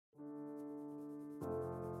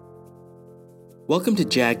Welcome to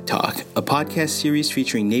JAG Talk, a podcast series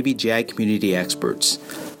featuring Navy JAG community experts.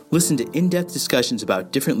 Listen to in-depth discussions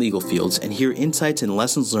about different legal fields and hear insights and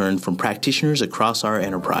lessons learned from practitioners across our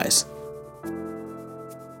enterprise.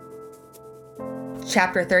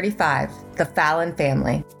 Chapter 35, The Fallon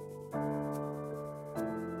Family.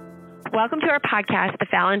 Welcome to our podcast, The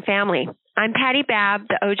Fallon Family. I'm Patty Babb,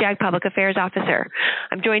 the OJAG Public Affairs Officer.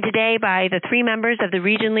 I'm joined today by the three members of the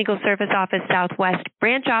Region Legal Service Office Southwest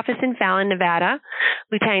Branch Office in Fallon, Nevada,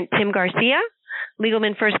 Lieutenant Tim Garcia,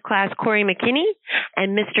 Legalman First Class Korrie Mckinney,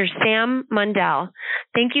 and Mr. Sam Mundell.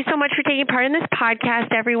 Thank you so much for taking part in this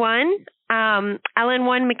podcast, everyone. Ellen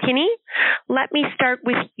McKinney, let me start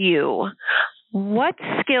with you. What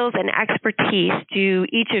skills and expertise do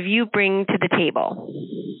each of you bring to the table?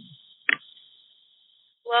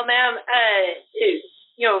 Well, ma'am,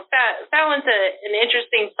 Fallon's an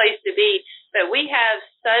interesting place to be, but we have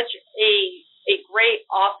such a great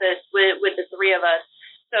office with the three of us.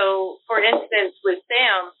 So, for instance, with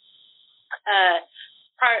Sam,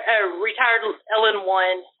 retired Ellen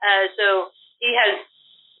so he has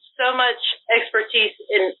so much expertise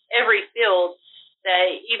in every field that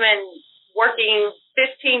even working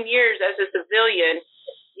 15 years as a civilian,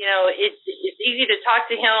 it's easy to talk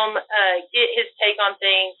to him, get his take on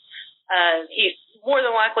things. He's more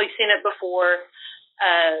than likely seen it before.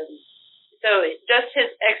 So just his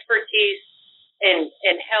expertise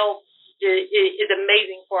and help is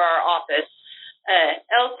amazing for our office.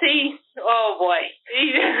 LT, oh boy.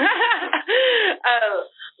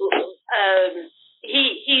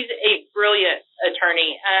 He's a brilliant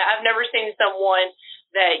attorney. I've never seen someone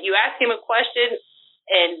that you ask him a question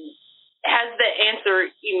and has the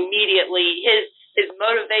answer immediately. His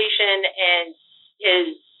motivation and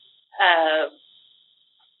his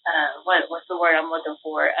what's the word I'm looking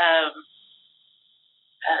for?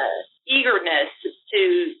 Eagerness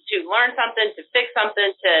to learn something, to fix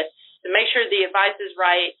something, to make sure the advice is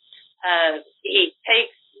right. He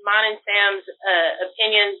takes mine and Sam's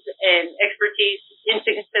opinions and expertise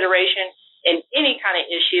into consideration in any kind of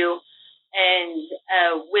issue. And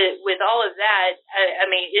with all of that, I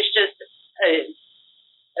mean, it's just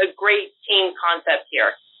a great team concept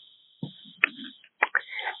here.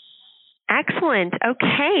 Excellent.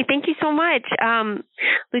 Okay. Thank you so much.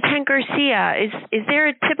 Lieutenant Garcia, is there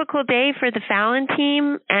a typical day for the Fallon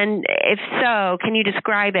team? And if so, can you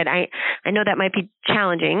describe it? I know that might be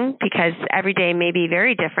challenging because every day may be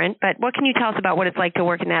very different, but what can you tell us about what it's like to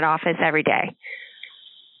work in that office every day?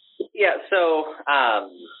 Yeah, so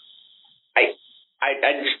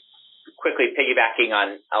I just quickly piggybacking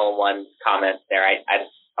on Ellen comments there. I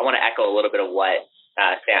want to echo a little bit of what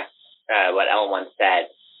Ellen said.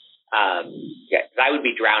 Because I would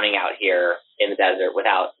be drowning out here in the desert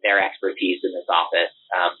without their expertise in this office.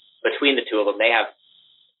 Between the two of them, they have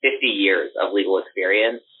 50 years of legal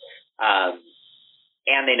experience,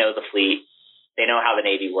 and they know the fleet. They know how the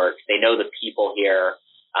Navy works. They know the people here,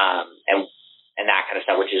 and that kind of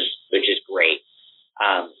stuff, which is great.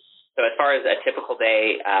 So as far as a typical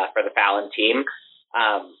day for the Fallon team,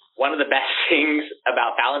 one of the best things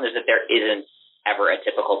about Fallon is that there isn't ever a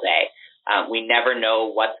typical day. We never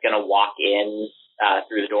know what's going to walk in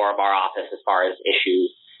through the door of our office as far as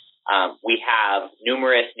issues. We have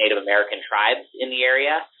numerous Native American tribes in the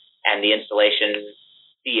area, and the installation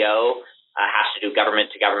CO has to do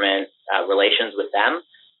government-to-government relations with them.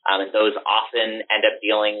 And those often end up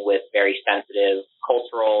dealing with very sensitive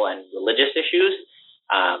cultural and religious issues.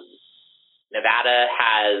 Nevada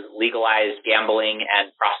has legalized gambling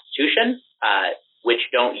and prostitution, which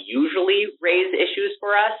don't usually raise issues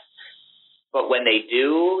for us. But when they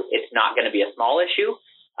do, it's not going to be a small issue.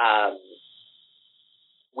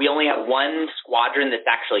 We only have one squadron that's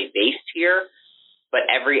actually based here,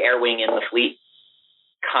 but every air wing in the fleet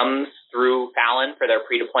comes through Fallon for their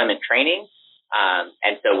pre-deployment training.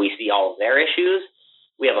 And so we see all of their issues.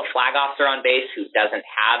 We have a flag officer on base who doesn't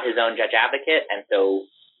have his own judge advocate. And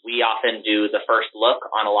so we often do the first look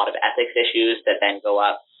on a lot of ethics issues that then go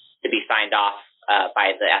up to be signed off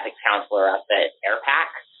by the ethics counselor up at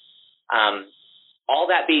AirPAC. All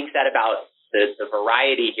that being said about the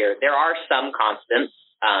variety here, there are some constants.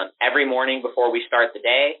 Every morning before we start the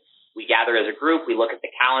day, we gather as a group. We look at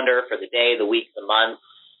the calendar for the day, the week, the month.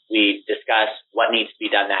 We discuss what needs to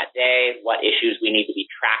be done that day, what issues we need to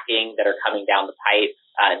be tracking that are coming down the pipe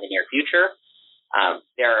in the near future.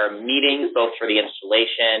 There are meetings both for the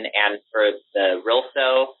installation and for the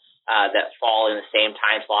RILSO that fall in the same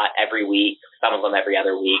time slot every week, some of them every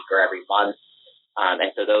other week or every month.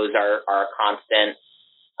 And so those are constant.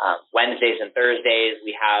 Wednesdays and Thursdays,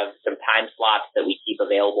 we have some time slots that we keep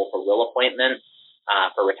available for will appointments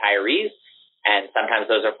for retirees. And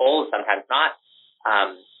sometimes those are full, sometimes not.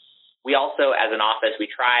 We also, as an office,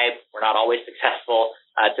 we're not always successful,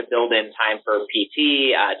 to build in time for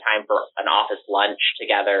PT, time for an office lunch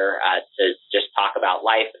together, to just talk about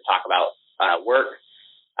life and talk about work.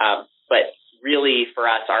 But really, for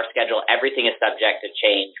us, our schedule, everything is subject to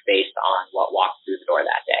change based on what walks through the door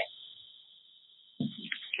that day.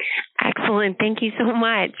 Excellent. Thank you so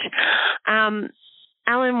much.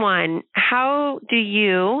 Ellen, how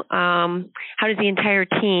does the entire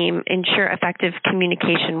team ensure effective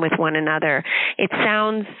communication with one another? It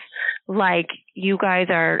sounds like you guys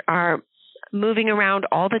are moving around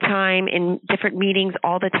all the time in different meetings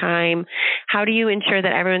all the time. How do you ensure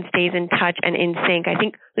that everyone stays in touch and in sync? I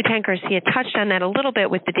think Lieutenant Garcia touched on that a little bit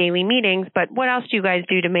with the daily meetings, but what else do you guys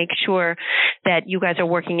do to make sure that you guys are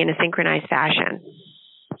working in a synchronized fashion?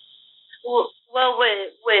 Well,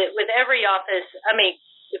 with every office,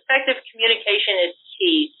 effective communication is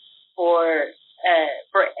key for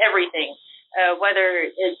everything,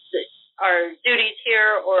 whether it's our duties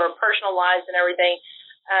here or personal lives and everything.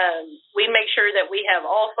 We make sure that we have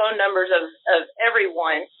all phone numbers of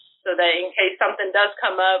everyone, so that in case something does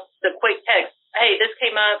come up, the quick text, hey, this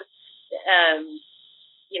came up,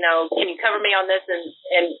 can you cover me on this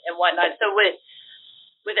and whatnot. So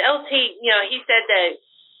with LT, he said that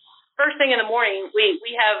first thing in the morning,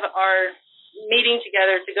 we have our meeting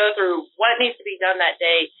together to go through what needs to be done that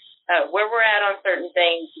day, where we're at on certain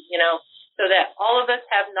things, so that all of us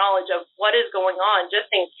have knowledge of what is going on, just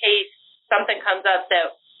in case something comes up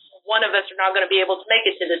that one of us are not going to be able to make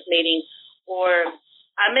it to this meeting. Or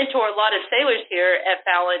I mentor a lot of sailors here at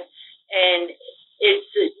Fallon, and it's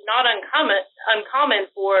not uncommon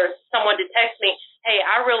for someone to text me, hey,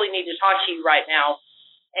 I really need to talk to you right now,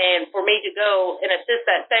 and for me to go and assist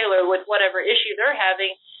that sailor with whatever issue they're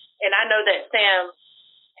having. And I know that Sam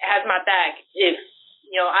has my back if,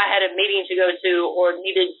 I had a meeting to go to or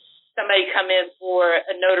needed somebody come in for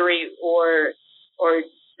a notary or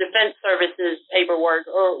defense services paperwork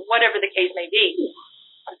or whatever the case may be.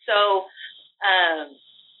 So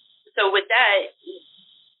with that,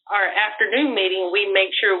 our afternoon meeting, we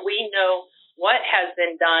make sure we know what has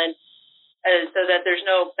been done, so that there's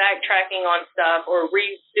no backtracking on stuff or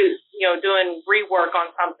doing rework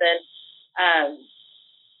on something.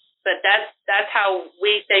 But that's how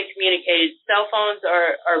we stay communicated. Cell phones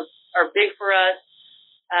are big for us,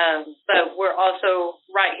 but we're also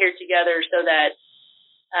right here together so that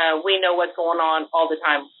we know what's going on all the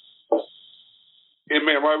time. And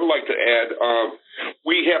ma'am, I would like to add,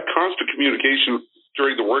 we have constant communication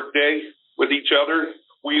during the workday with each other.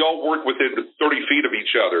 We all work within 30 feet of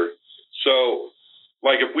each other. So,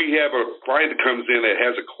 like if we have a client that comes in that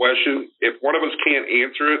has a question, if one of us can't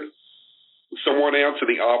answer it, someone else in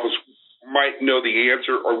the office might know the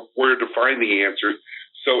answer or where to find the answer.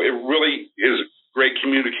 So it really is great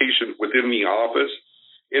communication within the office,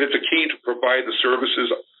 and it's a key to provide the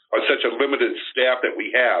services on such a limited staff that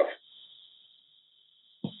we have.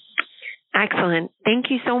 Excellent.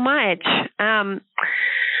 Thank you so much.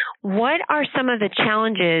 What are some of the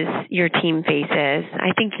challenges your team faces?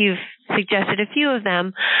 I think you've suggested a few of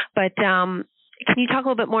them, but can you talk a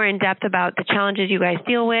little bit more in depth about the challenges you guys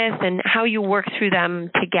deal with and how you work through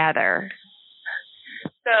them together?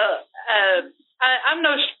 So I'm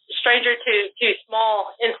no stranger to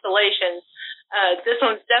small installations. This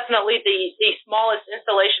one's definitely the smallest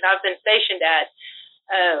installation I've been stationed at.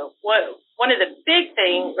 One of the big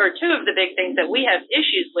things, or two of the big things that we have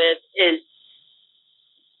issues with is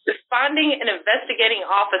finding an investigating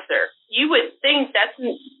officer. You would think that's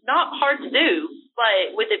not hard to do,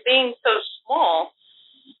 but with it being so small,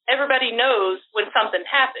 everybody knows when something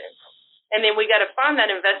happens. And then we got to find that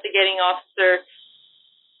investigating officer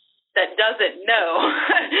that doesn't know.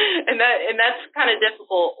 and that's kind of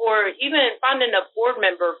difficult. Or even finding a board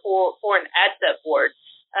member for an ADSET board.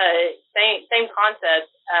 Same concept.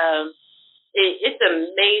 It's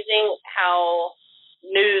amazing how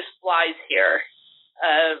news flies here.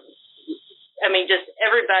 Just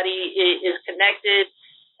everybody is connected,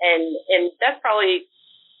 and that's probably,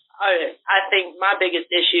 I think, my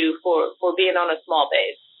biggest issue for being on a small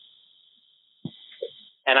base.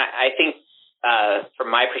 And I think,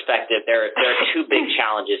 from my perspective, there are two big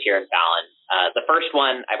challenges here in Fallon. The first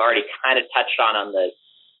one I've already kind of touched on the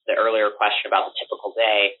earlier question about the typical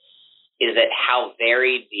day, is that how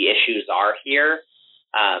varied the issues are here.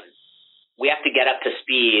 We have to get up to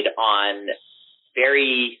speed on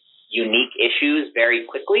very unique issues very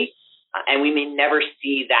quickly, and we may never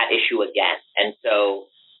see that issue again. And so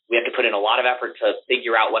we have to put in a lot of effort to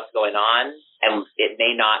figure out what's going on, and it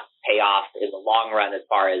may not pay off in the long run as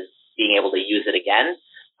far as being able to use it again.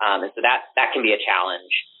 And so that can be a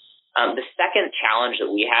challenge. The second challenge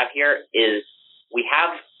that we have here is we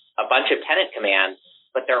have a bunch of tenant commands,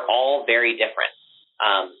 but they're all very different.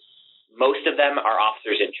 Most of them are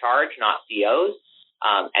officers in charge, not COs,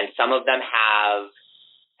 and some of them have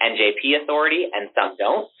NJP authority and some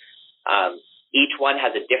don't. Each one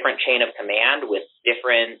has a different chain of command with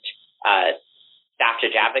different staff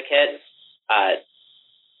judge advocates.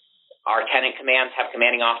 Our tenant commands have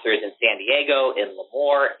commanding officers in San Diego, in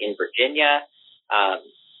Lemoore, in Virginia. I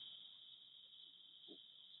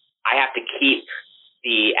have to keep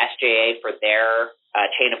the SJA for their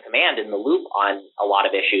chain of command in the loop on a lot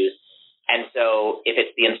of issues. And so if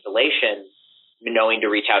it's the installation, knowing to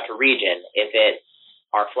reach out to region. If it's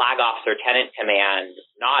our flag officer tenant command,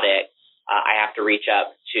 NAUTIC, I have to reach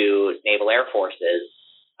up to Naval Air Forces.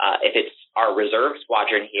 If it's our reserve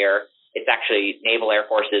squadron here, it's actually Naval Air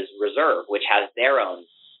Forces Reserve, which has their own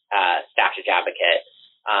staff judge advocate.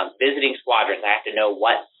 Visiting squadrons, I have to know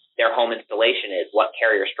what their home installation is, what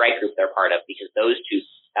carrier strike group they're part of, because those two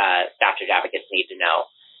staff judge advocates need to know.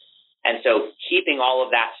 And so keeping all of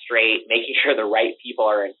that straight, making sure the right people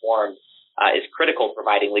are informed is critical,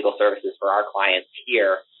 providing legal services for our clients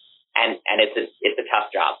here. And it's a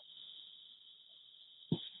tough job.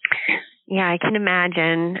 Yeah, I can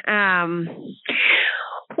imagine.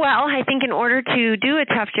 Well, I think in order to do a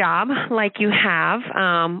tough job like you have,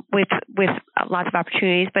 with lots of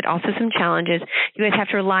opportunities, but also some challenges, you guys have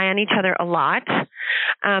to rely on each other a lot.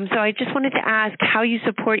 So I just wanted to ask how you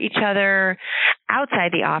support each other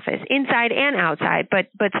outside the office, inside and outside, but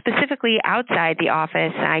specifically outside the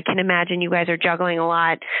office. I can imagine you guys are juggling a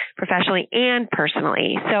lot professionally and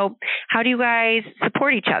personally. So how do you guys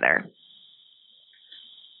support each other?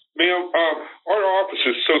 Ma'am, our office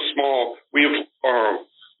is so small. We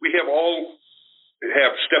have all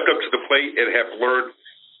stepped up to the plate and have learned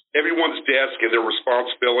everyone's desk and their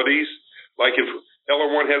responsibilities. Like if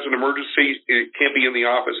LR1 has an emergency, it can't be in the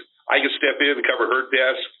office, I can step in and cover her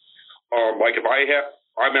desk. Like if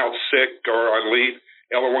I'm out sick or on leave,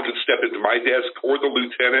 LR1 can step into my desk or the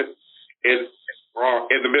lieutenant, and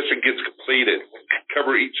the mission gets completed.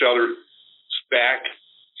 Cover each other's back,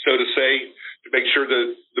 so to say, to make sure that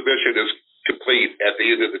the mission is complete at the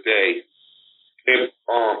end of the day. And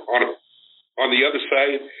on the other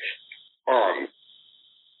side,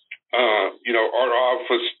 our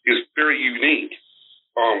office is very unique.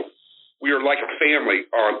 We are like a family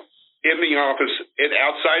in the office and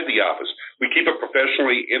outside the office. We keep it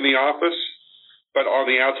professionally in the office, but on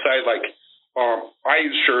the outside, I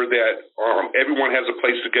ensure that everyone has a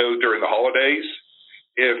place to go during the holidays.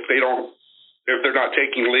 If they're not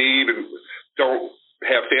taking leave and don't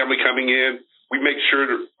have family coming in, I make sure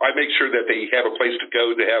that they have a place to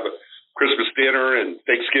go to have a Christmas dinner and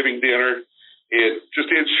Thanksgiving dinner, and just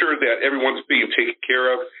to ensure that everyone's being taken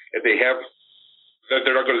care of and that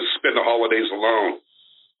they're not going to spend the holidays alone.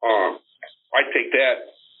 I take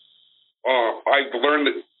that. I've learned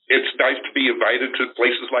that it's nice to be invited to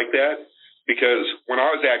places like that, because when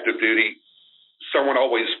I was active duty, someone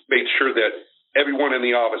always made sure that everyone in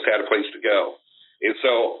the office had a place to go. And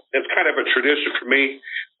so it's kind of a tradition for me.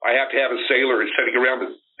 I have to have a sailor sitting around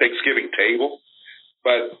the Thanksgiving table,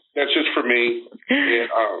 but that's just for me.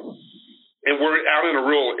 And we're out in a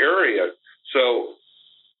rural area, so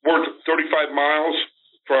we're 35 miles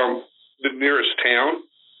from the nearest town,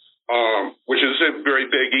 which isn't very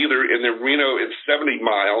big either. And then Reno is 70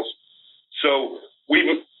 miles. So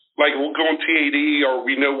we'll go on TAD, or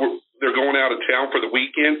we know they're going out of town for the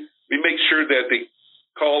weekend. We make sure that they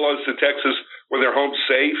call us to Texas when they're home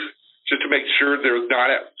safe, just to make sure they're not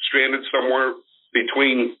stranded somewhere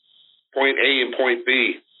between point A and point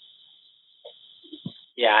B.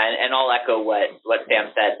 Yeah, and I'll echo what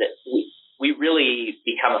Sam said, that we really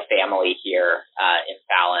become a family here in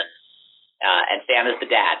Fallon. And Sam is the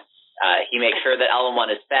dad. He makes sure that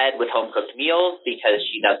LM1 is fed with home-cooked meals because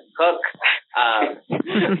she doesn't cook.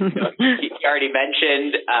 He already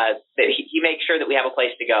mentioned that he makes sure that we have a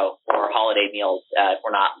place to go for holiday meals if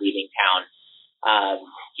we're not leaving town.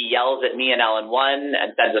 He yells at me and LM1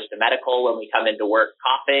 and sends us to medical when we come into work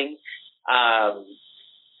coughing.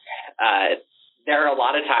 There are a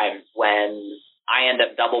lot of times when I end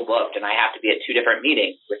up double booked and I have to be at two different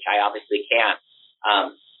meetings, which I obviously can't.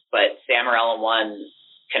 But Sam or LM1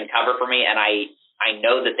 can cover for me, and I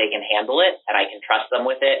know that they can handle it, and I can trust them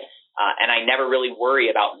with it. And I never really worry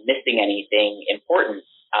about missing anything important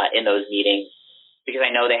in those meetings, because I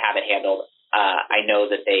know they have it handled. I know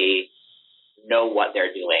that they know what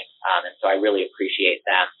they're doing, and so I really appreciate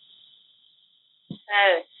them.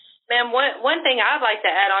 Ma'am, one thing I'd like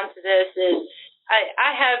to add on to this is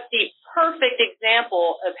I have the perfect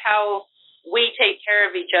example of how we take care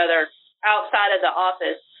of each other outside of the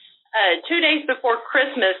office. 2 days before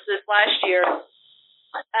Christmas this last year,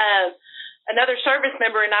 another service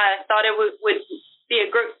member and I thought it would be a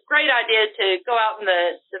great idea to go out in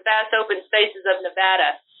the vast open spaces of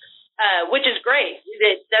Nevada, which is great.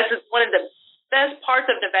 That's one of the best parts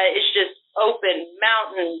of Nevada. It's just open,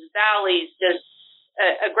 mountains, valleys, just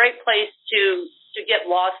a great place to get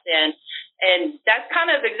lost in. And that's kind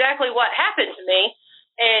of exactly what happened to me.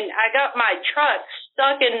 And I got my truck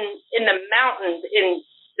stuck in the mountains in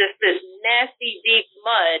this nasty, deep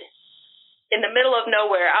mud in the middle of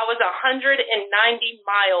nowhere. I was 190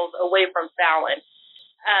 miles away from Fallon.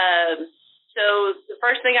 So the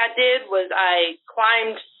first thing I did was I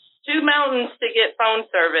climbed 2 mountains to get cell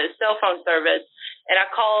phone service. And I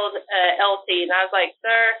called LT and I was like,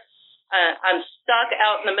 sir, I'm stuck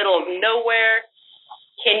out in the middle of nowhere.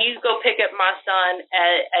 Can you go pick up my son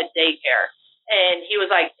at daycare? And he was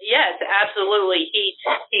like, yes, absolutely.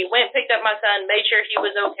 He went, picked up my son, made sure he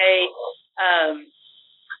was okay.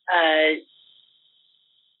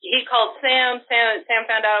 He called Sam. Sam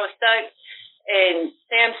found out I was stuck, and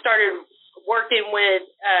Sam started working with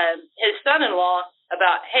his son-in-law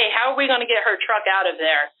about, hey, how are we going to get her truck out of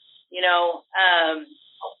there?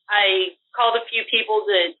 I called a few people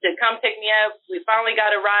to come pick me up. We finally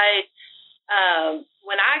got a ride.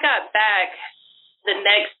 When I got back the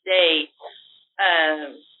next day,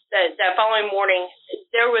 that following morning,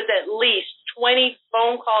 there was at least 20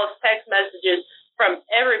 phone calls, text messages from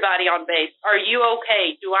everybody on base. Are you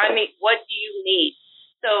okay? What do you need?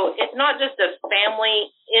 So it's not just a family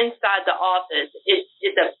inside the office.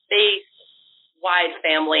 It's a base-wide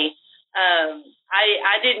family.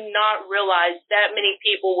 I did not realize that many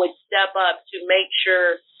people would step up to make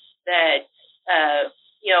sure that,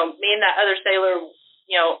 me and that other sailor,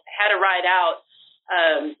 had a ride out.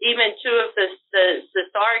 Even 2 of the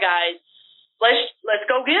STAR guys, let's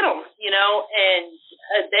go get them, and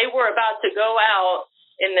they were about to go out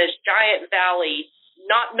in this giant valley,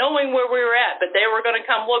 not knowing where we were at, but they were going to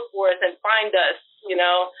come look for us and find us,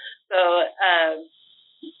 So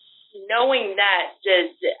knowing that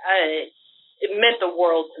just it meant the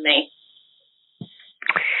world to me.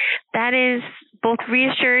 That is both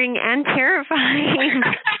reassuring and terrifying.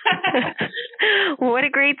 What a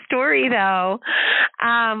great story, though.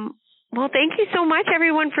 Well, thank you so much,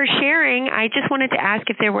 everyone, for sharing. I just wanted to ask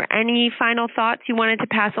if there were any final thoughts you wanted to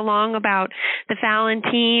pass along about the Fallon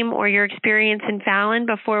team or your experience in Fallon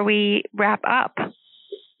before we wrap up.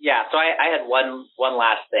 Yeah, so I had one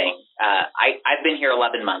last thing. I've been here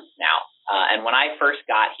 11 months now, and when I first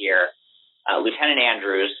got here, Lieutenant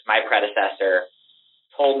Andrews, my predecessor,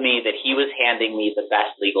 told me that he was handing me the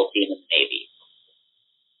best legal team in the Navy.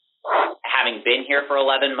 Having been here for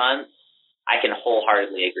 11 months, I can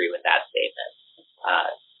wholeheartedly agree with that statement.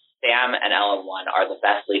 Sam and LM1 are the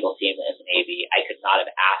best legal team in the Navy. I could not have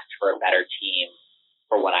asked for a better team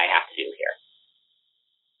for what I have to do here.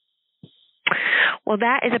 Well,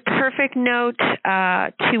 that is a perfect note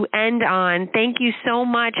to end on. Thank you so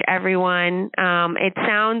much, everyone. It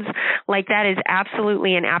sounds like that is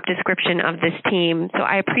absolutely an apt description of this team. So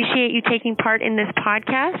I appreciate you taking part in this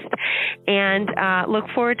podcast and look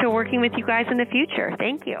forward to working with you guys in the future.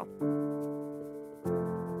 Thank you.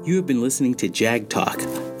 You have been listening to JAG Talk,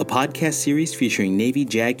 a podcast series featuring Navy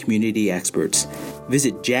JAG community experts.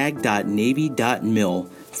 Visit jag.navy.mil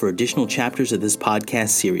for additional chapters of this podcast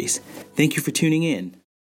series. Thank you for tuning in.